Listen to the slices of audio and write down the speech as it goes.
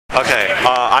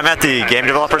I'm at the Game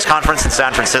Developers Conference in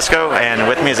San Francisco, and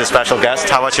with me is a special guest.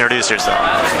 How about you introduce yourself?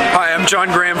 Hi, I'm John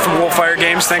Graham from Wolfire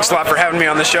Games. Thanks a lot for having me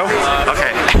on the show.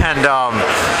 Okay, and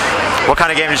what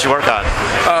kind of game did you work on?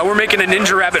 We're making a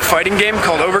Ninja Rabbit fighting game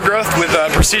called Overgrowth with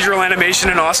procedural animation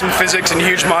and awesome physics and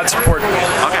huge mod support.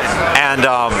 Okay, and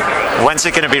when's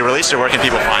it going to be released, or where can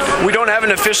people find it? We don't have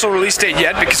an official release date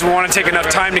yet because we want to take enough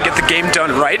time to get the game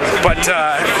done right, but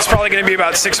it's probably going to be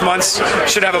about 6 months.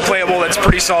 Should have a playable that's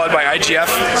pretty solid by IGF.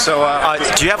 So,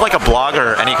 do you have like a blog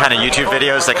or any kind of YouTube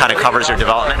videos that kind of covers your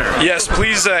development? Yes,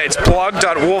 please. It's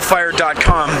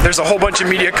blog.wolfire.com. There's a whole bunch of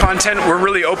media content. We're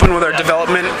really open with our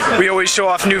development. We always show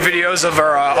off new videos of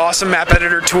our awesome map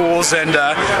editor tools, and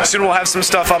soon we'll have some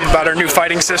stuff up about our new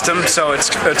fighting system. So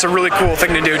it's a really cool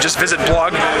thing to do. Just visit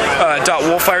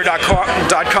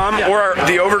blog.wolfire.com or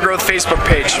the Overgrowth Facebook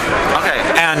page. Okay,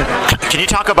 and can you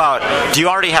talk about, do you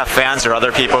already have fans or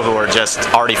other people who are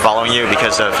just already following you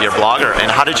because of your blog,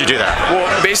 and how did you do that?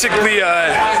 Well, basically,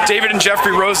 David and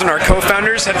Jeffrey Rosen, our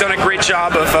co-founders, have done a great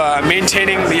job of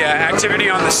maintaining the activity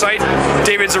on the site.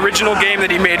 David's original game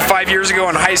that he made 5 years ago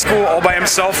in high school all by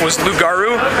himself was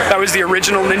Lugaru. That was the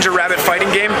original Ninja Rabbit fighting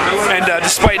game, and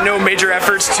despite no major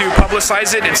efforts to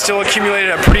publicize it, it still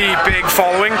accumulated a pretty big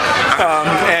following,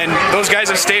 and those guys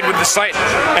have stayed with the site.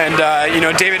 And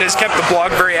David has kept the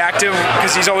blog very active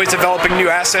because he's always developing new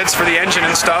assets for the engine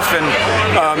and stuff, and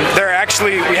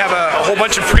we have a whole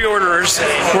bunch of pre-orderers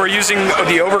who are using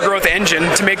the Overgrowth engine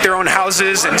to make their own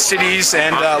houses and cities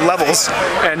and levels,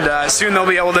 and soon they'll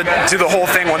be able to do the whole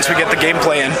thing once we get the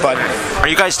gameplay in. But are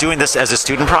you guys doing this as a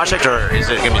student project, or is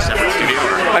it going to be a separate studio?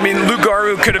 I mean,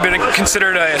 Lugaru could have been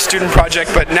considered a student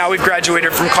project, but now we've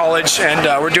graduated from college and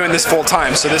we're doing this full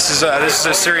time. So this is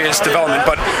a serious development,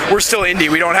 but we're still indie.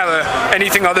 We don't have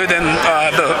anything other than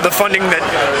the funding that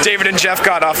David and Jeff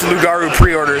got off Lugaru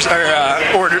pre-orders or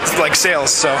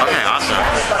sales. So okay, awesome.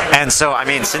 And so, I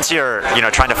mean, since you're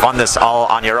trying to fund this all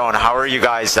on your own, how are you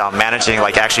guys managing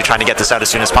actually trying to get this out as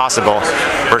soon as possible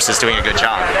versus doing a good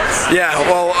job? Yeah,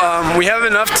 well, we have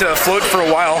enough to float for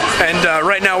a while, and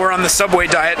right now we're on the Subway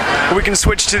diet. We can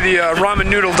switch to the ramen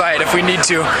noodle diet if we need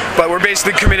to, but we're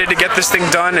basically committed to get this thing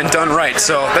done and done right.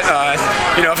 So,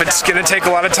 if it's going to take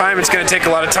a lot of time, it's going to take a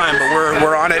lot of time, but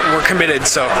we're on it and we're committed.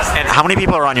 So. And how many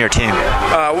people are on your team?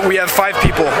 We have 5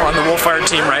 people on the Wolfire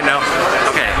team right now.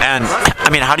 Okay, and I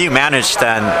mean, how do you manage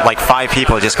then 5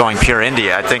 people just going pure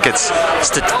indie? I think it's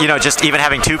just even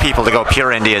having 2 people to go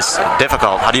pure indie is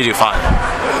difficult. How do you do 5?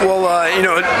 Well,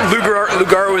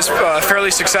 Lugaru is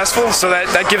fairly successful, so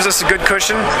that gives us a good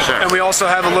cushion. Sure. And we also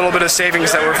have a little bit of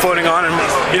savings that we're floating on, and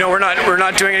we're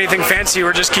not doing anything fancy.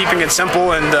 We're just keeping it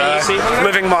simple and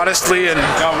living modestly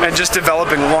and just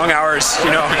developing long hours.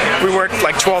 We work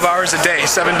 12 hours a day,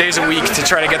 7 days a week to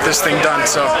try to get this thing done.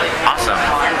 So awesome.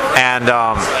 And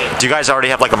do you guys already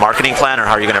have a marketing plan, or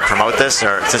how are you going to promote this?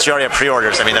 Or since you already have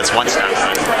pre-orders, I mean, that's one step.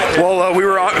 Well, we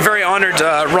were very honored.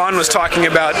 Ron was talking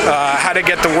about how to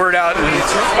get the word out and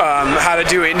how to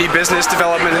do indie business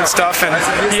development and stuff, and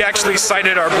he actually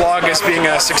cited our blog as being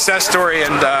a success story,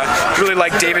 and really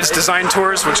liked David's design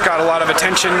tours, which got a lot of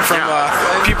attention from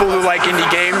people who like indie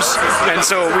games. And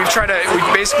so we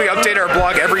basically update our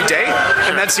blog every day,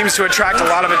 and that seems to attract a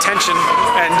lot of attention.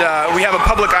 And we have a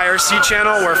public IRC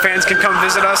channel where fans can come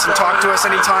visit us and talk to us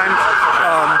anytime.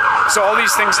 So all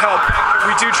these things help.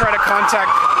 We do try to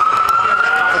contact.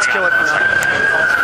 Let's kill it for now.